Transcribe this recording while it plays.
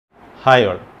Hi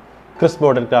all, Chris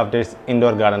ബോട്ടിൽ crafters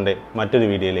indoor ഗാർഡൻ്റെ മറ്റൊരു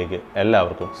വീഡിയോയിലേക്ക്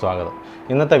എല്ലാവർക്കും സ്വാഗതം.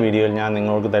 ഇന്നത്തെ വീഡിയോയിൽ ഞാൻ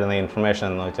നിങ്ങൾക്ക് തരുന്ന ഇൻഫർമേഷൻ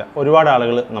എന്ന് വെച്ചാൽ ഒരുപാട്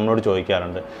ആളുകൾ നമ്മളോട്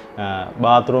ചോദിക്കാറുണ്ട്,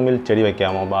 ബാത്റൂമിൽ ചെടി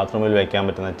വയ്ക്കാമോ, ബാത്റൂമിൽ വയ്ക്കാൻ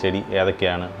പറ്റുന്ന ചെടി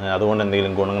ഏതൊക്കെയാണ്, അതുകൊണ്ട്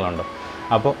എന്തെങ്കിലും ഗുണങ്ങളുണ്ടോ?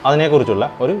 അപ്പോൾ അതിനെക്കുറിച്ചുള്ള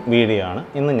ഒരു വീഡിയോ ആണ്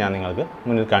ഇന്ന് ഞാൻ നിങ്ങൾക്ക്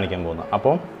മുന്നിൽ കാണിക്കാൻ പോകുന്നത്.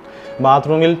 അപ്പോൾ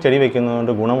ബാത്റൂമിൽ ചെടി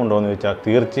വയ്ക്കുന്നതുകൊണ്ട് ഗുണമുണ്ടോ എന്ന് ചോദിച്ചാൽ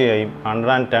തീർച്ചയായും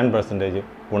 110%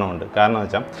 ഗുണമുണ്ട്. കാരണം എന്ന്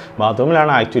വെച്ചാൽ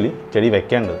ബാത്റൂമിലാണ് ആക്ച്വലി ചെടി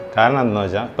വെക്കേണ്ടത്. കാരണം എന്താണെന്ന്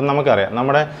വെച്ചാൽ ഇപ്പം നമുക്കറിയാം,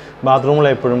 നമ്മുടെ ബാത്റൂമിൽ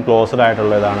എപ്പോഴും ക്ലോസ്ഡ്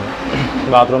ആയിട്ടുള്ള ഇതാണ്.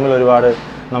 ബാത്റൂമിൽ ഒരുപാട്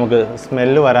നമുക്ക്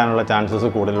സ്മെല്ല് വരാനുള്ള ചാൻസസ്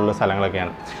കൂടുതലുള്ള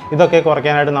സ്ഥലങ്ങളൊക്കെയാണ്. ഇതൊക്കെ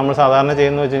കുറയ്ക്കാനായിട്ട് നമ്മൾ സാധാരണ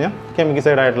ചെയ്യുന്നത് വെച്ച് കഴിഞ്ഞാൽ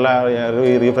കെമിക്കസൈഡ് ആയിട്ടുള്ള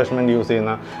റീഫ്രഷ്മെൻറ്റ് യൂസ്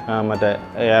ചെയ്യുന്ന മറ്റേ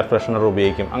എയർ ഫ്രഷ്നർ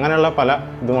ഉപയോഗിക്കും. അങ്ങനെയുള്ള പല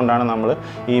ഇതുകൊണ്ടാണ് നമ്മൾ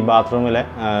ഈ ബാത്റൂമിലെ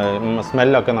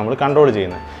സ്മെല്ലൊക്കെ നമ്മൾ കൺട്രോൾ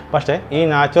ചെയ്യുന്നത്. പക്ഷേ ഈ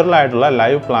നാച്ചുറലായിട്ടുള്ള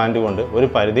ലൈവ് പ്ലാന്റ് കൊണ്ട് ഒരു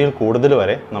പരിധിയിൽ കൂടുതൽ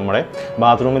വരെ നമ്മുടെ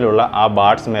ബാത്റൂമിലുള്ള ആ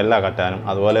ബാഡ് സ്മെല്ല് അകറ്റാനും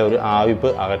അതുപോലെ ഒരു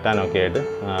ആവിപ്പ് അകറ്റാനും ഒക്കെ ആയിട്ട്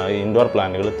ഇൻഡോർ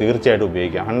പ്ലാന്റുകൾ തീർച്ചയായിട്ടും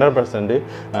ഉപയോഗിക്കാം. 100%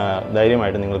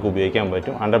 ധൈര്യമായിട്ട് നിങ്ങൾക്ക് ഉപയോഗിക്കാൻ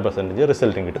പറ്റും. 100%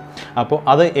 റിസൾട്ടും കിട്ടും. അപ്പോൾ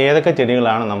അത് ഏതൊക്കെ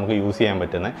ചെടികളാണ് നമുക്ക് യൂസ് ചെയ്യാൻ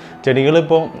പറ്റുന്നത്?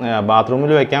 ചെടികളിപ്പോൾ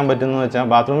ബാത്റൂമിൽ വയ്ക്കാൻ പറ്റുന്നതെന്ന് വെച്ചാൽ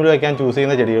ബാത്റൂമിൽ വയ്ക്കാൻ ചൂസ്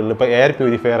ചെയ്യുന്ന ചെടികളിൽ ഇപ്പോൾ എയർ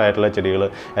പ്യൂരിഫയർ ആയിട്ടുള്ള ചെടികൾ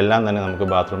എല്ലാം തന്നെ നമുക്ക്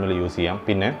ബാത്റൂമിൽ യൂസ് ചെയ്യാം.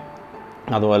 പിന്നെ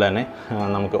അതുപോലെ തന്നെ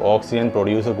നമുക്ക് ഓക്സിജൻ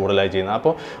പ്രൊഡ്യൂസ് കൂടുതലായി ചെയ്യുന്നത്.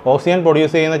 അപ്പോൾ ഓക്സിജൻ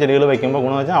പ്രൊഡ്യൂസ് ചെയ്യുന്ന ചെടികൾ വയ്ക്കുമ്പോൾ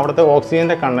ഗുണമെന്ന് വെച്ചാൽ അവിടുത്തെ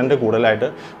ഓക്സിജൻ്റെ കണ്ടൻറ്റ് കൂടുതലായിട്ട്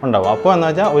ഉണ്ടാവും. അപ്പോൾ എന്ന്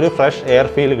വെച്ചാൽ ഒരു ഫ്രഷ് എയർ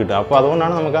ഫീൽ കിട്ടും. അപ്പോൾ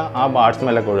അതുകൊണ്ടാണ് നമുക്ക് ആ ബാഡ്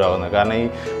സ്മെല്ലൊക്കെ ഒഴിവാകുന്നത്. കാരണം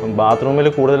ഈ ബാത്റൂമിൽ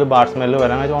കൂടുതൽ ബാഡ് സ്മെല്ല്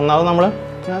വരാമെന്ന് വെച്ചാൽ ഒന്നാമത് നമ്മൾ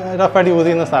റഫായിട്ട് യൂസ്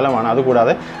ചെയ്യുന്ന സ്ഥലമാണ്.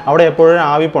 അതുകൂടാതെ അവിടെ എപ്പോഴും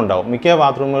ആവിപ്പുണ്ടാവും. മിക്ക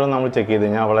ബാത്റൂമുകളും നമ്മൾ ചെക്ക് ചെയ്ത്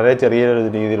കഴിഞ്ഞാൽ വളരെ ചെറിയ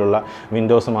രീതിയിലുള്ള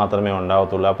വിൻഡോസ് മാത്രമേ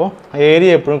ഉണ്ടാകത്തുള്ളൂ. അപ്പോൾ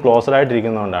ഏരിയ എപ്പോഴും ക്ലോസ്ഡ്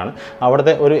ആയിട്ടിരിക്കുന്നതുകൊണ്ടാണ്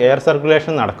അവിടുത്തെ ഒരു എയർ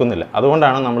സർക്കുലേഷൻ നടക്കുന്നില്ല.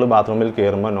 അതുകൊണ്ടാണ് നമ്മൾ ബാത്റൂമിൽ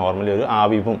കയറുമ്പോൾ നോർമലി ഒരു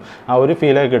ആവിപ്പും ആ ഒരു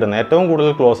ഫീലൊക്കെ കിട്ടുന്നത്. ഏറ്റവും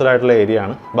കൂടുതൽ ക്ലോസ്ഡ് ആയിട്ടുള്ള ഏരിയ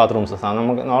ആണ് ബാത്റൂംസ്.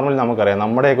 നമുക്കറിയാം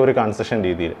നമ്മുടെയൊക്കെ ഒരു കൺസ്ട്രക്ഷൻ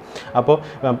രീതിയിൽ. അപ്പോൾ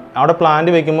അവിടെ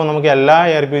പ്ലാന്റ് വയ്ക്കുമ്പോൾ നമുക്ക് എല്ലാ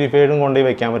എയർ പ്യൂരിഫൈഡും കൊണ്ട്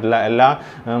വയ്ക്കാൻ പറ്റില്ല, എല്ലാ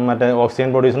മറ്റേ ഓക്സിജൻ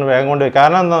പ്രൊഡ്യൂസറിനും വേഗം കൊണ്ട് വയ്ക്കും.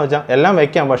 കാരണം എന്താണെന്ന് വെച്ചാൽ എല്ലാം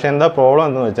വയ്ക്കാം, പക്ഷേ എന്താ പ്രോബ്ലം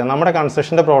എന്ന് വെച്ചാൽ നമ്മുടെ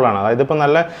കൺസ്ട്രക്ഷൻ്റെ പ്രോബ്ലമാണ്. അതായത് ഇപ്പോൾ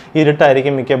നല്ല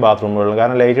ഇരുട്ടായിരിക്കും മിക്ക ബാത്റൂമുകളിലും.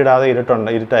 കാരണം ലൈറ്റ് ഇടാതെ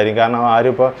ഇരുട്ടായിരിക്കും. കാരണം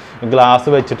ആരും ഇപ്പോൾ ഗ്ലാസ്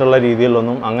വെച്ചിട്ടുള്ള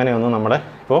രീതിയിലൊന്നും അങ്ങനെയൊന്നും നമ്മുടെ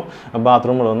ഇപ്പോൾ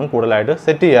ബാത്റൂമുകളൊന്നും കൂടുതലായിട്ട്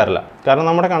സെറ്റ് ചെയ്യാറില്ല. കാരണം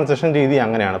നമ്മുടെ കൺസ്ട്രക്ഷൻ രീതി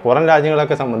അങ്ങനെയാണ്. പുറം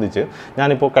രാജ്യങ്ങളൊക്കെ സംബന്ധിച്ച്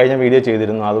ഞാനിപ്പോൾ കഴിഞ്ഞ വീഡിയോ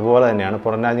ചെയ്തിരുന്നു, അതുപോലെ തന്നെയാണ്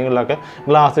പുറം രാജ്യങ്ങളിലൊക്കെ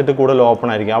ഗ്ലാസ് ഇട്ട് കൂടുതൽ ഓപ്പൺ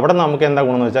ആയിരിക്കും. അവിടെ നമുക്ക് എന്താ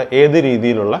ഗുണമെന്ന് വെച്ചാൽ ഏത്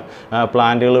രീതിയിലുള്ള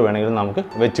പ്ലാന്റുകൾ വേണമെങ്കിലും നമുക്ക്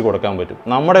വെച്ച് കൊടുക്കാൻ പറ്റും.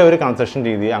 നമ്മുടെ ഒരു കൺസ്ട്രക്ഷൻ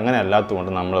രീതി അങ്ങനെ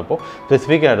അല്ലാത്തതുകൊണ്ട് നമ്മളിപ്പോൾ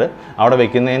സ്പെസിഫിക്കായിട്ട് അവിടെ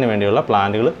വെക്കുന്നതിന് വേണ്ടിയുള്ള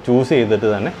പ്ലാന്റുകൾ ചൂസ് ചെയ്തിട്ട്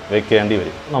തന്നെ വെക്കേണ്ടി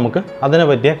വരും. നമുക്ക് അതിനെ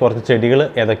പറ്റിയ കുറച്ച് ചെടികൾ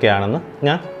ഏതൊക്കെയാണെന്ന്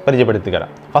ഞാൻ പരിചയപ്പെടുത്തി തരാം.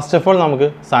 ഫസ്റ്റ് ഓഫ് ഓൾ നമുക്ക്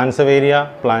സാൻസവേരിയ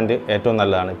പ്ലാന്റ് ഏറ്റവും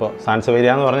നല്ലതാണ്. ഇപ്പോൾ സാൻസവേരിയ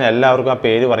എന്ന് പറഞ്ഞാൽ എല്ലാവർക്കും ആ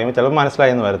പേര് പറയുമ്പോൾ ചിലപ്പോൾ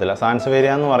മനസ്സിലായെന്ന് വരത്തില്ല. സാൻസവേരിയ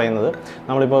എന്ന് പറയുന്നത്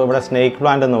നമ്മളിപ്പോൾ ഇവിടെ സ്നേക്ക്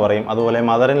പ്ലാന്റ് എന്ന് പറയും, അതുപോലെ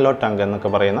മദർ ഇൻ ലോ ടങ്ക് എന്നൊക്കെ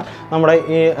പറയുന്ന നമ്മുടെ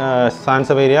ഈ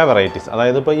സാൻസവേരിയ വെറൈറ്റീസ്.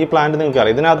 അതായത് ഇപ്പോൾ ഈ പ്ലാന്റ്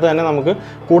നിങ്ങൾക്കറിയാം, ഇതിനകത്ത് തന്നെ നമുക്ക്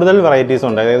കൂടുതൽ വെറൈറ്റീസ്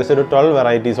ഉണ്ട്. ഏകദേശം ഒരു 12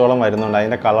 വെറൈറ്റീസോളം വരുന്നുണ്ട്.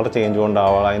 അതിൻ്റെ കളർ ചേഞ്ച്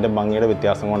കൊണ്ടാവാം, അതിൻ്റെ ഭംഗിയുടെ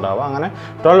വ്യത്യാസം കൊണ്ടാവാം, അങ്ങനെ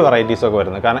 12 വെറൈറ്റീസൊക്കെ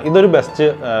വരുന്നത്. കാരണം ഇതൊരു ബെസ്റ്റ്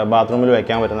ബാത്റൂമിൽ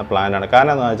വയ്ക്കാൻ പറ്റുന്ന പ്ലാന്റാണ്.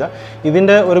 കാരണം എന്താണെന്ന് വെച്ചാൽ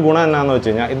ഇതിൻ്റെ ഒരു ഗുണം എന്നാന്ന് വെച്ച്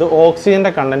കഴിഞ്ഞാൽ ഇത്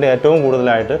ഓക്സിജൻ്റെ കണ്ടൻറ്റ് ഏറ്റവും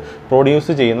കൂടുതലായിട്ട്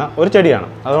പ്രൊഡ്യൂസ് ചെയ്യുന്ന ഒരു ചെടിയാണ്.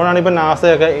 അതുകൊണ്ടാണ് ഇപ്പോൾ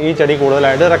നാസയൊക്കെ ഈ ചെടി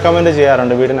കൂടുതലായിട്ട് റെക്കമെൻഡ്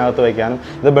ചെയ്യാറുണ്ട് വീടിനകത്ത് വയ്ക്കാനും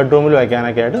ഇത് ബെഡ്റൂമിൽ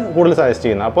വയ്ക്കാനൊക്കെ ആയിട്ട് കൂടുതൽ സജസ്റ്റ്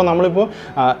ചെയ്യുന്നത്. അപ്പോൾ നമ്മളിപ്പോൾ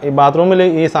ഈ ബാത്റൂമിൽ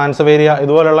ഈ സാൻസവേരിയ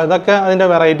ഇതുപോലുള്ള ഇതൊക്കെ അതിൻ്റെ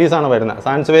വെറൈറ്റീസാണ് വരുന്നത്.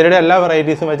 സാൻസവേരിയയുടെ എല്ലാ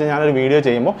വെറൈറ്റീസും വെച്ച് ഞാനൊരു വീഡിയോ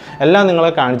ചെയ്യുമ്പോൾ എല്ലാം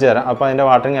നിങ്ങളെ കാണിച്ചു തരാം. അപ്പോൾ അതിൻ്റെ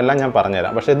വാട്ടറിങ് എല്ലാം ഞാൻ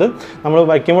പറഞ്ഞുതരാം. പക്ഷേ ഇത് നമ്മൾ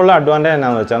വയ്ക്കുമ്പോഴുള്ള അഡ്വാൻറ്റേജ്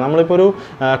എന്നാന്ന് വെച്ചാൽ നമ്മളിപ്പോൾ ഒരു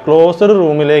ക്ലോസ്ഡ്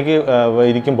റൂമിലേക്ക്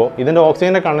ഇരിക്കുമ്പോൾ ഇതിൻ്റെ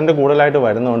ഓക്സിജൻ്റെ കണ്ടൻറ്റ് കൂടുതലായിട്ട്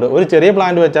വരുന്നതുകൊണ്ട് ഒരു ചെറിയ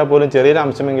പ്ലാന്റ് വെച്ചാൽ പോലും ചെറിയൊരു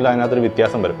അംശമെങ്കിലും അതിനകത്തൊരു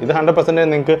വ്യത്യാസം വരും. ഇത് 100%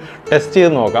 നിങ്ങൾക്ക് ടെസ്റ്റ്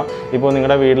ചെയ്ത് നോക്കാം. ഇപ്പോൾ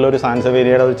നിങ്ങളുടെ വീട്ടിലൊരു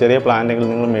സാൻസവേരിയയുടെ ഒരു ചെറിയ പ്ലാന്റെങ്കിലും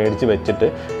നിങ്ങൾ മേടിച്ച് വെച്ചിട്ട്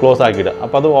ക്ലോസ് ആക്കിയിടുക.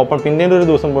 അപ്പോൾ അത് ഓപ്പൺ പിന്നീട് ഒരു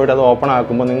ദിവസം പോയിട്ട് അത് ഓപ്പൺ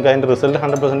ആക്കുമ്പോൾ നിങ്ങൾക്ക് അതിൻ്റെ റിസൾട്ട്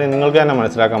 100% നിങ്ങൾക്ക് തന്നെ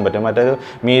മനസ്സിലാക്കാൻ പറ്റും. മറ്റൊരു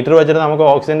മീറ്റർ വെച്ചിട്ട് നമുക്ക്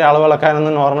ഓക്സിജൻ്റെ അളവ്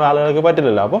അളക്കാനൊന്നും നോർമൽ ആളുകൾക്ക്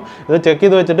പറ്റില്ലല്ലോ. അപ്പോൾ ഇത് ചെക്ക്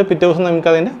ചെയ്ത് വെച്ചിട്ട് പിറ്റേ ദിവസം നമുക്ക്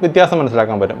അതിൻ്റെ വ്യത്യാസം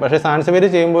മനസ്സിലാക്കാൻ പറ്റും. പക്ഷേ സാൻസവേരിയ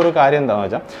ചെയ്യുമ്പോൾ ഒരു കാര്യം എന്താണെന്ന്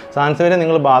വെച്ചാൽ സാൻസവേരിയ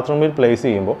നിങ്ങൾ ബാത്റൂമിൽ പ്ലേസ്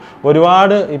ചെയ്യുമ്പോൾ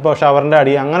ഒരുപാട് ഇപ്പോൾ ഷവറിൻ്റെ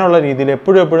അടി അങ്ങനെയുള്ള രീതിയിൽ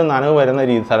എപ്പോഴും നനവ് വരുന്ന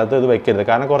സ്ഥലത്ത് ഇത് വെക്കരുത്.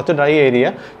 കാരണം കുറച്ച് ഡ്രൈ ഏരിയ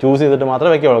ചൂസ് ചെയ്തിട്ട്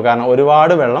മാത്രമേ വെക്കുകയുള്ളൂ. കാരണം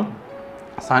ഒരുപാട് വെള്ളം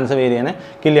സാൻസവേരിയനെ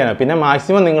കില്ല് ചെയ്യാനാണ്. പിന്നെ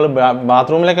മാക്സിമം നിങ്ങൾ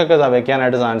ബാത്റൂമിലേക്കൊക്കെ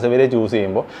വയ്ക്കാനായിട്ട് സാൻസവേരിയ ചൂസ്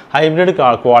ചെയ്യുമ്പോൾ ഹൈബ്രിഡ്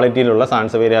ക്വാളിറ്റിയിലുള്ള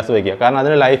സാൻസവേരിയാസ് വയ്ക്കുക. കാരണം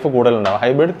അതിന് ലൈഫ് കൂടുതലുണ്ടാവും.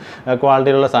 ഹൈബ്രിഡ്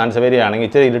ക്വാളിറ്റിയിലുള്ള സാൻസവേരിയ ആണെങ്കിൽ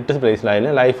ഇച്ചിരി ഇരുട്ട്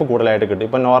പ്ലേസിലായാലും ലൈഫ് കൂടുതലായിട്ട് കിട്ടും.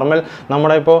 ഇപ്പോൾ നോർമൽ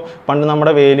നമ്മുടെ ഇപ്പോൾ പണ്ട്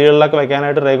നമ്മുടെ വേലികളിലൊക്കെ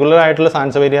വയ്ക്കാനായിട്ട് റെഗുലർ ആയിട്ടുള്ള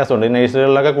സാൻസവേരിയാസ് ഉണ്ട്.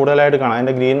 നഴ്സറികളിലൊക്കെ കൂടുതലായിട്ട് കാണാം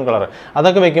അതിൻ്റെ ഗ്രീൻ കളർ.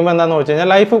 അതൊക്കെ വെക്കുമ്പോൾ എന്താണെന്ന് വെച്ച്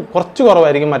കഴിഞ്ഞാൽ ലൈഫ് കുറച്ച്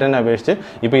കുറവായിരിക്കും മറ്റേ അപേക്ഷിച്ച്.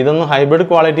 ഇപ്പോൾ ഇതൊന്നും ഹൈബ്രിഡ്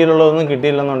ക്വാളിറ്റിയിലുള്ളതൊന്നും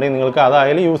കിട്ടിയില്ലെന്നുണ്ടെങ്കിൽ നിങ്ങൾക്ക്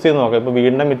അതായാലും യൂസ് ചെയ്ത് നോക്കാം. ഇപ്പോൾ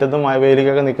വീടിൻ്റെ മുറ്റത്തും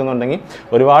വേലിക്കൊക്കെ നിൽക്കുന്നുണ്ടെങ്കിൽ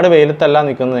ഒരുപാട് വെയിലത്തല്ല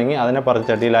നിൽക്കുന്നതെങ്കിൽ അതിനെ പറിച്ച്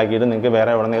ചട്ടിയിലാക്കിയിട്ട് നിങ്ങൾക്ക്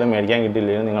വേറെ എവിടെയെങ്കിലും മേടിക്കാൻ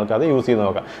കിട്ടിയില്ലെങ്കിൽ നിങ്ങൾക്കത് യൂസ് ചെയ്ത്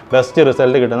നോക്കാം. ബെസ്റ്റ്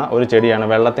റിസൾട്ട് കിട്ടുന്ന ഒരു ചെടിയാണ്.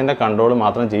 വെള്ളത്തിൻ്റെ കൺട്രോൾ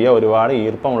മാത്രം ചെയ്യുക, ഒരുപാട്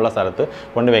ഈർപ്പമുള്ള സ്ഥലത്ത്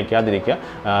കൊണ്ട് വയ്ക്കാതിരിക്കുക.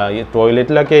 ഈ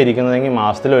ടോയ്ലറ്റിലൊക്കെ ഇരിക്കുന്നതെങ്കിൽ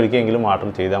മാസത്തിലൊരിക്കലെങ്കിലും വാട്ടർ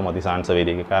ചെയ്താൽ മതി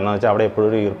സാൻസവേരിയയ്ക്ക്. കാരണം എന്ന് വെച്ചാൽ അവിടെ എപ്പോഴും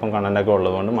ഒരു ഈർപ്പം കണ്ടൻ്റൊക്കെ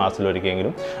ഉള്ളതുകൊണ്ട്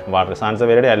മാസത്തിലൊരിക്കലെങ്കിലും വാട്ടർ.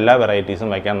 സാൻസവേരിയയുടെ എല്ലാ വെറൈറ്റീസും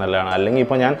വയ്ക്കാൻ നല്ലതാണ്. അല്ലെങ്കിൽ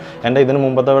ഇപ്പോൾ എൻ്റെ ഇതിന്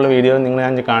മുമ്പത്തെ വീഡിയോയിൽ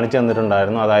ഞാൻ കാണിച്ചു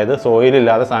തന്നിട്ടുണ്ടായിരുന്നു, അതായത്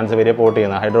സോയിലില്ലാതെ സാൻസവേരിയ പോട്ട്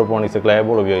ചെയ്യുന്ന ഹൈഡ്രോപോണിക്സ് ക്ലേ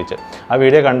ബോൾ ഉപയോഗിച്ച്. ആ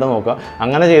വീഡിയോ കണ്ടു നോക്കുക.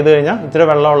 അങ്ങനെ ചെയ്ത് കഴിഞ്ഞാൽ ഇച്ചിരി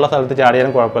വെള്ളമുള്ള സ്ഥലത്ത്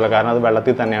ചാടിയാലും കുഴപ്പമില്ല, കാരണം അത്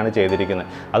വെള്ളത്തിൽ തന്നെയാണ് ചെയ്തിരിക്കുന്നത്.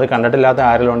 അത് കണ്ടിട്ടില്ലാത്ത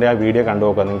ആരെങ്കിലും ഉണ്ടെങ്കിൽ ആ വീഡിയോ കണ്ടു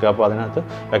നോക്കുക നിങ്ങൾക്ക്. അപ്പോൾ അതിനകത്ത്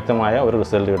വ്യക്തമായ ഒരു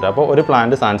റിസൾട്ട് കിട്ടും. അപ്പോൾ ഒരു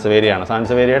പ്ലാന്റ് സാൻസവേരിയാണ്.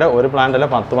 സാൻസവേരിയയുടെ ഒരു പ്ലാന്റ് അല്ല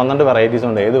 10-12 വെറൈറ്റീസ്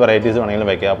ഉണ്ട്. ഏത് വെറൈറ്റീസ് വേണമെങ്കിലും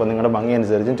വയ്ക്കുക. അപ്പോൾ നിങ്ങളുടെ ഭംഗി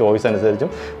അനുസരിച്ചും ചോയ്സ്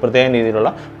അനുസരിച്ചും പ്രത്യേക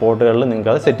രീതിയിലുള്ള പോട്ടുകളിൽ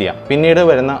നിങ്ങൾക്ക് അത് സെറ്റ് ചെയ്യാം. പിന്നീട്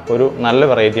വരുന്ന ഒരു നല്ല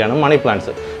വെറൈറ്റിയാണ് മണി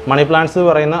പ്ലാന്റ്സ്. മണി പ്ലാന്റ്സ്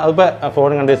പറയുന്ന അതിപ്പോൾ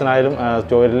ഫോറിൻ കൺട്രീസിനായാലും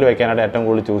ടോയ്ലറ്റിൽ വെക്കാനായിട്ട് ഏറ്റവും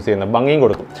കൂടുതൽ ചൂസ് ചെയ്യുന്നത്, ഭംഗിയും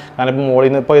കൊടുക്കും. കാരണം ഇപ്പോൾ മോളിൽ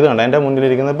നിന്ന് ഇപ്പോൾ ഇത് കണ്ട എൻ്റെ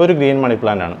മുന്നിലിരിക്കുന്നത് ഇപ്പോൾ ഒരു ഗ്രീൻ മണി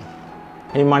പ്ലാന്റ് ആണ്.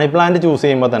 ഈ മണി പ്ലാന്റ് ചൂസ്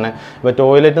ചെയ്യുമ്പോൾ തന്നെ ഇപ്പോൾ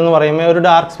ടോയ്ലറ്റ് എന്ന് പറയുമ്പോൾ ഒരു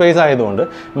ഡാർക്ക് സ്പേസ് ആയതുകൊണ്ട്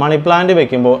മണി പ്ലാന്റ്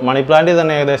വെക്കുമ്പോൾ മണി പ്ലാന്റിൽ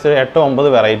തന്നെ ഏകദേശം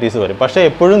 8-9 വെറൈറ്റീസ് വരും. പക്ഷേ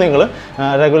എപ്പോഴും നിങ്ങൾ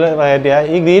റെഗുലർ വെറൈറ്റിയായ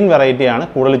ഈ ഗ്രീൻ വെറൈറ്റിയാണ്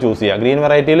കൂടുതൽ ചൂസ് ചെയ്യുക. ഗ്രീൻ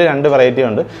വെറൈറ്റിയിൽ 2 വെറൈറ്റി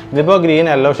ഉണ്ട്. ഇതിപ്പോൾ ഗ്രീൻ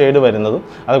യെല്ലോ ഷെയ്ഡ് വരുന്നതും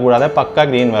അതുകൂടാതെ പക്ക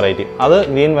ഗ്രീൻ വെറൈറ്റി. അത്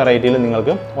ഗ്രീൻ വെറൈറ്റിയിൽ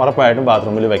നിങ്ങൾക്ക് ഉറപ്പായിട്ടും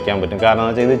ബാത്റൂമിൽ വെക്കാൻ പറ്റും. കാരണം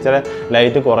എന്ന് വെച്ചാൽ ഇത് ഇച്ചിരി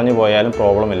ലൈറ്റ് കുറഞ്ഞു പോയാലും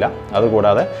പ്രോബ്ലം ഇല്ല.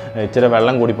 അതുകൂടാതെ ഇച്ചിരി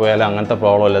വെള്ളം കൂടി പോയാലും അങ്ങനത്തെ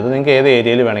പ്രോബ്ലം ഇല്ല. ഇത് നിങ്ങൾക്ക് ഏത്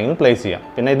ഏരിയയിൽ വേണമെങ്കിലും പ്ലേസ് ചെയ്യാം.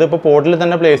 പിന്നെ ഇതിപ്പോൾ പോട്ടിൽ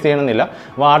തന്നെ പ്ലേസ് ചെയ്യണമെന്നില്ല.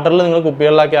 വാട്ടറിൽ നിങ്ങൾ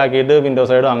കുപ്പികളിലാക്കി ആക്കിയിട്ട് വിൻഡോ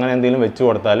സൈഡോ അങ്ങനെ എന്തെങ്കിലും വെച്ച്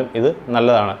കൊടുത്താലും ഇത്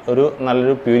നല്ലതാണ്.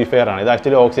 നല്ലൊരു പ്യൂരിഫയർ ആണ്. ഇത്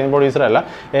ആക്ച്വലി ഓക്സിജൻ പ്രൊഡ്യൂസർ അല്ല,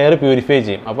 എയർ പ്യൂരിഫൈ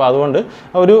ചെയ്യും. അപ്പോൾ അതുകൊണ്ട്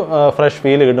ഒരു ഫ്രഷ്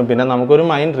ഫീൽ കിട്ടും. പിന്നെ നമുക്കൊരു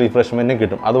മൈൻഡ് റീഫ്രഷ്മെൻറ്റും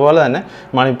കിട്ടും. അതുപോലെ തന്നെ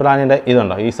മണി പ്ലാന്റിൻ്റെ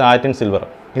ഇതുണ്ടോ, ഈ സാറ്റിൻ സിൽവർ,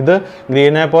 ഇത്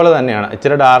ഗ്രീനെ പോലെ തന്നെയാണ്.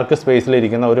 ഇച്ചിരി ഡാർക്ക്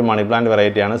സ്പേസിലിരിക്കുന്ന ഒരു മണി പ്ലാന്റ്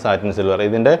വെറൈറ്റിയാണ് സാറ്റിൻ സിൽവർ.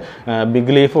 ഇതിൻ്റെ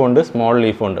ബിഗ് ലീഫും ഉണ്ട്, സ്മോൾ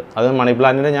ലീഫും ഉണ്ട്. അത് മണി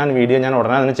പ്ലാന്റിൻ്റെ വീഡിയോ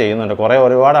ഉടനെ തന്നെ ചെയ്യുന്നുണ്ട്.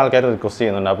 ഒരുപാട് ആൾക്കാർ റിക്വസ്റ്റ്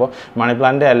ചെയ്യുന്നുണ്ട്. അപ്പോൾ മണി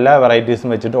പ്ലാന്റിൻ്റെ എല്ലാ വെറൈറ്റീസും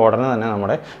വെച്ചിട്ട് ഉടനെ തന്നെ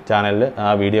നമ്മുടെ ചാനലിൽ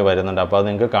ആ വീഡിയോ വരുന്നുണ്ട്. അപ്പോൾ അത്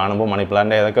നിങ്ങൾക്ക് കാണുമ്പോൾ മണി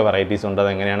പ്ലാന്റ് ഏതൊക്കെ വെറൈറ്റീസ് ഉണ്ട്,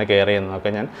 അതെങ്ങനെയാണ് കെയർ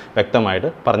ചെയ്യുന്നതൊക്കെ ഞാൻ വ്യക്തമായിട്ട്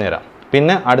പറഞ്ഞുതരാം.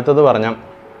 പിന്നെ അടുത്തത് പറഞ്ഞാൽ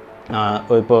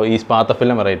ഇപ്പോൾ ഈ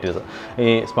സ്പാത്തഫില്ലം വെറൈറ്റീസ്,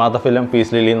 ഈ സ്പാത്തഫില്ലം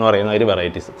പീസ് ലില്ലി എന്ന് പറയുന്ന ഒരു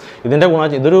വെറൈറ്റീസ്, ഇതിൻ്റെ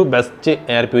ഗുണം ഇതൊരു ബെസ്റ്റ്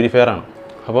എയർ പ്യൂരിഫയർ ആണ്.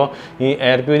 അപ്പോൾ ഈ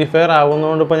എയർ പ്യൂരിഫയർ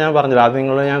ആവുന്നതുകൊണ്ട് ഇപ്പോൾ ഞാൻ പറഞ്ഞില്ല, അത്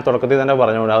ഞാൻ തുടക്കത്തിൽ തന്നെ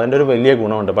പറഞ്ഞുകൊണ്ട് അതിൻ്റെ ഒരു വലിയ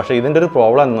ഗുണമുണ്ട്. പക്ഷേ ഇതിൻ്റെ ഒരു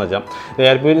പ്രോബ്ലം എന്ന്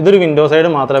വെച്ചാൽ ഇതൊരു വിൻഡോ സൈഡ്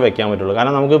മാത്രമേ വെക്കാൻ പറ്റുള്ളൂ.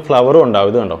 കാരണം നമുക്ക് ഫ്ലവറും ഉണ്ടാവും.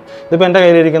 ഇത് കണ്ടോ, ഇതിപ്പോൾ എൻ്റെ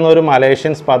കയ്യിലിരിക്കുന്ന ഒരു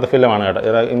മലേഷ്യൻ സ്പാത്തഫില്ലമാണ് കേട്ടോ.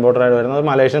 ഇമ്പോർട്ടൻ്റായിട്ട് വരുന്നത്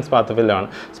മലേഷ്യൻ സ്പാത്തഫില്ലമാണ്.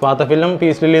 സ്പാത്തഫില്ലം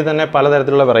പീസ് ലില്ലിയിൽ തന്നെ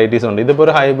പലതരത്തിലുള്ള വെറൈറ്റീസ് ഉണ്ട്. ഇതിപ്പോൾ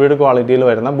ഒരു ഹൈബ്രിഡ് ക്വാളിറ്റിയിൽ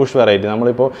വരുന്ന ബുഷ് വെറൈറ്റി.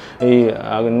 നമ്മളിപ്പോൾ ഈ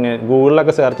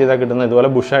ഗൂഗിളിലൊക്കെ സെർച്ച് ചെയ്താൽ കിട്ടുന്ന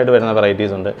ഇതുപോലെ ബുഷായിട്ട് വരുന്ന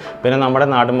വെറൈറ്റീസ് ഉണ്ട്. പിന്നെ നമ്മുടെ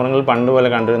നാട്ടുമ്പുറങ്ങളിൽ പണ്ട്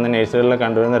പോലെ കണ്ടുവരുന്ന നേഴ്സറികളിൽ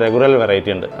കണ്ടുവരുന്ന റെഗുലർ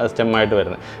വെറൈറ്റി ഉണ്ട്, അത് സ്റ്റെമ്മായിട്ട്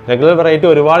വരുന്നത്. റെഗുലർ വെറൈറ്റി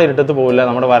ഒരുപാട് ഇരുട്ടത്ത് പോകില്ല.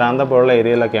 നമ്മുടെ വരാന്ത പോലുള്ള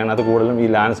ഏരിയയിലൊക്കെയാണ് അത് കൂടുതലും ഈ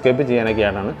ലാൻഡ്സ്കേപ്പ്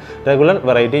ചെയ്യാനൊക്കെയാണ് റെഗുലർ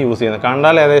വെറൈറ്റി യൂസ് ചെയ്യുന്നത്.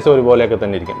 കണ്ടാൽ ഏകദേശം ഒരുപോലെയൊക്കെ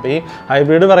തന്നെ ഇരിക്കും. അപ്പോൾ ഈ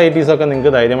ഹൈബ്രിഡ് വെറൈറ്റീസൊക്കെ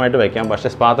നിങ്ങൾക്ക് ധൈര്യമായിട്ട് വെക്കാം. പക്ഷേ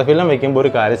സ്പാത്തഫില്ലം വെക്കുമ്പോൾ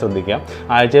ഒരു കാര്യം ശ്രദ്ധിക്കാം,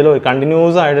 ആഴ്ചയിൽ ഒരു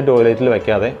കണ്ടിന്യൂസ് ആയിട്ട് ടോയ്ലറ്റിൽ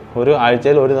വെക്കാതെ ഒരു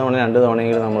ആഴ്ചയിൽ 1 തവണ 2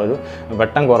 തവണയെങ്കിലും നമ്മളൊരു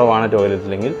വെട്ടം കുറവാണ്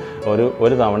ടോയ്ലറ്റിലെങ്കിൽ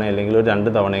ഒരു തവണ അല്ലെങ്കിൽ ഒരു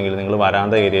 2 തവണയെങ്കിലും നിങ്ങൾ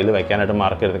വരാന്ത ഏരിയയിൽ വെക്കാനായിട്ട്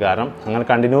മാർക്കരുത്. കാരണം അങ്ങനെ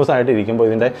കണ്ടിന്യൂസ് ആയിട്ട് ഇരിക്കുമ്പോൾ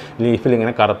ഇതിൻ്റെ ലീഫിൽ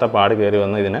ഇങ്ങനെ കറുത്ത പാട് കയറി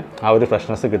വന്ന് ഇതിന് ആ ഒരു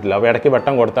ഫ്രഷ്നെസ് കിട്ടില്ല. അപ്പോൾ ഇടയ്ക്ക്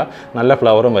വെട്ടം കൊടുത്താൽ നല്ല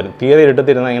ഫ്ലവറും വരും. തീരെ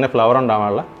ഇരുട്ടത്തിരുന്ന ഇങ്ങനെ ഫ്ലവർ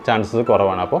ഉണ്ടാകാനുള്ള ചാൻസസ്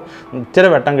കുറവാണ്. അപ്പോൾ ഇച്ചിരി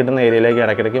വെട്ടം കിട്ടുന്ന ഏരിയയിലേക്ക്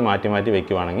ഇടയ്ക്കിടയ്ക്ക് മാറ്റി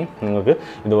വെക്കുവാണെങ്കിൽ നിങ്ങൾക്ക്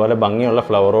ഇതുപോലെ ഭംഗിയുള്ള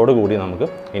ഫ്ലവറോട് കൂടി നമുക്ക്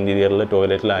ഇൻറ്റീരിയറിൽ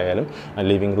ടോയ്ലറ്റിലായാലും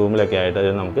ലിവിങ് റൂമിലൊക്കെ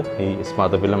ആയിട്ട് നമുക്ക് ഈ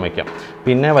സ്പാത്തഫില്ലം വയ്ക്കാം.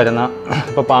 പിന്നെ വരുന്ന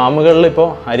ഇപ്പോൾ പാമ്പുകളിൽ ഇപ്പോൾ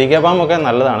അരിക്കപാമ്പൊക്കെ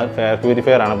നല്ലതാണ്, ഫെയർ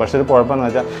പ്യൂരിഫയർ ആണ്. പക്ഷേ ഒരു കുഴപ്പമെന്ന്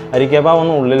വെച്ചാൽ അരിക്കപാമ്പ്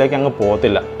ഒന്നും ഉള്ളിലേക്ക് അങ്ങ്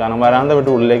പോകത്തില്ല. കാരണം വരാന്ത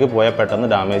വിട്ട് ഉള്ളിലേക്ക് പോയാൽ പെട്ടെന്ന്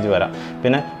ഡാമേജ് വരാം.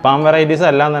 പിന്നെ പാമ്പ് വെറൈറ്റീസ്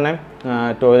എല്ലാം തന്നെ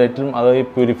ടോയ്ലറ്റിലും അത് ഈ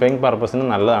പ്യൂരിഫയിങ് പർപ്പസിന്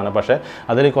നല്ലതാണ്. പക്ഷേ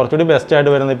അതിൽ കുറച്ചുകൂടി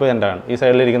ബെസ്റ്റായിട്ട് വരുന്നത് ഇപ്പോൾ എന്താണ് ഈ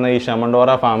സൈഡിലിരിക്കുന്ന ഈ ഷമണ്ടോറ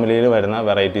ഫാമിലിയിൽ വരുന്ന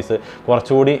വെറൈറ്റീസ്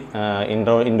കുറച്ചുകൂടി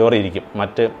ഇൻഡോർ ഇരിക്കും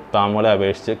മറ്റ് പാമ്പുകളെ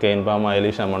അപേക്ഷിച്ച്. കെയിൻ പാമ്പ് ആയാലും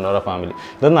ഈ ഷമണ്ടോറ ഫാമിലി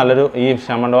ഇത് നല്ലൊരു ഈ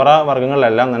ഷമണ്ടോറ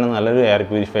വർഗ്ഗങ്ങളിലെല്ലാം തന്നെ നല്ലൊരു എയർ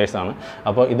പ്യൂരിഫയേഴ്സ് ആണ്.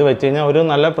 അപ്പോൾ ഇത് വെച്ച് കഴിഞ്ഞാൽ ഒരു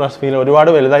നല്ല ഫ്രഷ് ഫീൽ,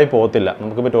 ഒരുപാട് വലുതായി പോകത്തില്ല.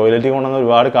 നമുക്കിപ്പോൾ ടോയ്ലറ്റിൽ കൊണ്ടുവന്ന്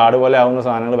ഒരുപാട് കാട് പോലെ ആവുന്ന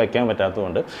സാധനങ്ങൾ വെക്കാൻ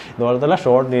പറ്റാത്തതുകൊണ്ട് ഇതുപോലത്തെ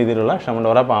ഷോർട്ട് രീതിയിലുള്ള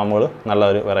ഷമണ്ടോറ പാമ്പുകൾ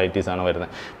നല്ലൊരു വെറൈറ്റീസാണ് വരുന്നത്.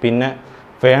 പിന്നെ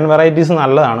ഫേൺ വെറൈറ്റീസ്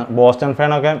നല്ലതാണ്. ബോസ്റ്റൺ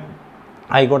ഫേണൊക്കെ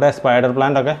ആയിക്കോട്ടെ, സ്പൈഡർ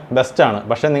പ്ലാന്റ് ഒക്കെ ബെസ്റ്റാണ്.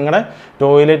 പക്ഷേ നിങ്ങളുടെ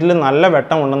ടോയ്ലറ്റിൽ നല്ല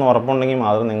വെട്ടം ഉണ്ടെന്ന് ഉറപ്പുണ്ടെങ്കിൽ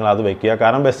മാത്രം നിങ്ങൾ അത് വെക്കുക.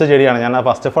 കാരണം ബെസ്റ്റ് ചെടിയാണ്. ഞാൻ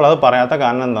ഫസ്റ്റ് ഓഫ് ഓൾ അത് പറയാത്ത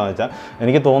കാരണം എന്താണെന്ന് വെച്ചാൽ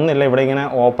എനിക്ക് തോന്നുന്നില്ല ഇവിടെ ഇങ്ങനെ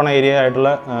ഓപ്പൺ ഏരിയ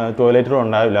ആയിട്ടുള്ള ടോയ്ലറ്റുകൾ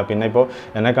ഉണ്ടാവില്ല. പിന്നെ ഇപ്പോൾ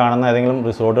എന്നെ കാണുന്ന ഏതെങ്കിലും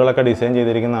റിസോർട്ടുകളൊക്കെ ഡിസൈൻ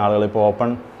ചെയ്തിരിക്കുന്ന ആളുകൾ ഇപ്പോൾ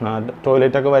ഓപ്പൺ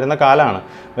ടോയ്ലറ്റൊക്കെ വരുന്ന കാലമാണ്.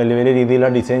 വലിയ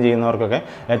രീതിയിലുള്ള ഡിസൈൻ ചെയ്യുന്നവർക്കൊക്കെ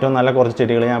ഏറ്റവും നല്ല കുറച്ച്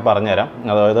ചെടികൾ ഞാൻ പറഞ്ഞുതരാം.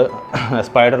 അതായത്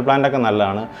സ്പൈഡർ പ്ലാന്റ് ഒക്കെ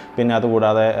നല്ലതാണ്. പിന്നെ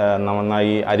അതുകൂടാതെ നമ്മൾ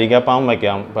ഈ അരികപ്പാമ്പ്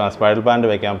വയ്ക്കാം, സ്പൈഡർ പ്ലാന്റ്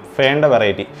വയ്ക്കാം. ഫേൺ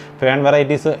വെറൈറ്റി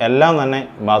വെറൈറ്റീസ് എല്ലാം തന്നെ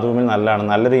ബാത്റൂമിൽ നല്ലതാണ്.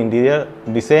 നല്ലൊരു ഇൻറ്റീരിയർ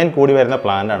ഡിസൈൻ കൂടി വരുന്ന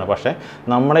പ്ലാന്റാണ്. പക്ഷേ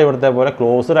നമ്മുടെ ഇവിടുത്തെ പോലെ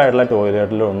ക്ലോസ്ഡ് ആയിട്ടുള്ള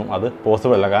ടോയ്ലറ്റിലൊന്നും അത്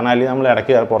പോസിബിൾ അല്ല. കാരണം അല്ലെങ്കിൽ നമ്മൾ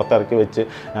ഇടയ്ക്ക് പുറത്തിറക്കി വെച്ച്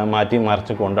മാറ്റി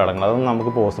മറിച്ച് കൊണ്ടു നടക്കണം. അതൊന്നും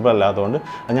നമുക്ക് പോസിബിൾ അല്ലാത്തതുകൊണ്ട്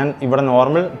ഞാൻ ഇവിടെ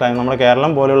നോർമൽ ടൈം നമ്മുടെ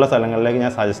കേരളം പോലെയുള്ള സ്ഥലങ്ങളിലേക്ക്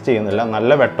ഞാൻ സജസ്റ്റ് ചെയ്യുന്നില്ല.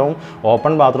 നല്ല വെട്ടവും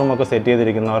ഓപ്പൺ ബാത്റൂം ഒക്കെ സെറ്റ്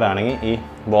ചെയ്തിരിക്കുന്നവരാണെങ്കിൽ ഈ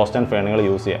ബോസ്റ്റൺ ഫേണുകൾ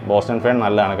യൂസ് ചെയ്യുക. ബോസ്റ്റൺ ഫേൺ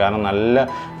നല്ലതാണ്. കാരണം നല്ല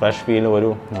ഫ്രഷ് ഫീൽ, ഒരു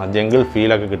ജംഗിൾ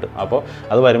ഫീലൊക്കെ കിട്ടും. അപ്പോൾ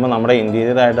അത് വരുമ്പോൾ നമ്മുടെ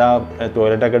ഇൻറ്റീരിയറായിട്ട് ആ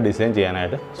ടോയ്ലറ്റൊക്കെ ഡിസൈൻ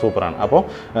ചെയ്യാനായിട്ട് സൂപ്പറാണ്. അപ്പോൾ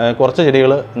കുറച്ച്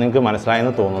ചെടികൾ നിങ്ങൾക്ക്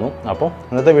മനസ്സിലായെന്ന് തോന്നുന്നു. അപ്പോൾ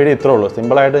ഇന്നത്തെ വീഡിയോ ഇത്രേ ഉള്ളൂ.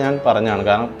 സിമ്പിളായിട്ട് ഞാൻ പറഞ്ഞാണ്.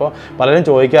 കാരണം ഇപ്പോൾ പലരും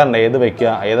ചോദിക്കാറുണ്ട് ഏത്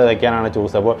വയ്ക്കാനാണ്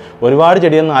ചൂസ്. അപ്പോൾ ഒരുപാട്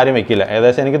ചെടിയൊന്നും ആരും വെക്കില്ല.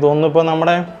 ഏകദേശം എനിക്ക് തോന്നുന്നു ഇപ്പോൾ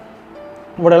നമ്മുടെ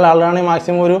ഇവിടെയുള്ള ആളുകളാണെങ്കിൽ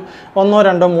മാക്സിമം ഒരു 1,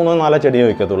 2, 3, 4 ചെടിയെ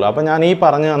വയ്ക്കത്തുള്ളൂ. അപ്പോൾ ഞാൻ ഈ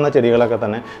പറഞ്ഞു തന്ന ചെടികളൊക്കെ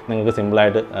തന്നെ നിങ്ങൾക്ക്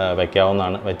സിമ്പിളായിട്ട്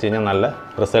വയ്ക്കാവുന്നതാണ്. വെച്ച് കഴിഞ്ഞാൽ നല്ല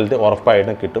റിസൾട്ട്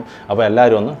ഉറപ്പായിട്ടും കിട്ടും. അപ്പോൾ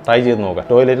എല്ലാവരും ഒന്ന് ട്രൈ ചെയ്ത് നോക്കുക.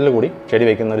 ടോയ്ലറ്റിൽ കൂടി ചെടി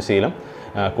വയ്ക്കുന്ന ഒരു ശീലം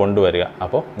കൊണ്ടുവരിക.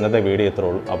 അപ്പോൾ ഇന്നത്തെ വീഡിയോ ഇത്രേ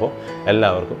ഉള്ളൂ. അപ്പോൾ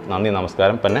എല്ലാവർക്കും നന്ദി,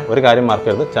 നമസ്കാരം. പിന്നെ ഒരു കാര്യം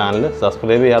മറക്കരുത്, ചാനൽ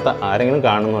സബ്സ്ക്രൈബ് ചെയ്യാത്ത ആരെങ്കിലും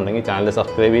കാണുന്നുണ്ടെങ്കിൽ ചാനൽ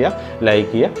സബ്സ്ക്രൈബ് ചെയ്യുക, ലൈക്ക്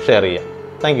ചെയ്യുക, ഷെയർ ചെയ്യുക.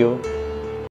 താങ്ക്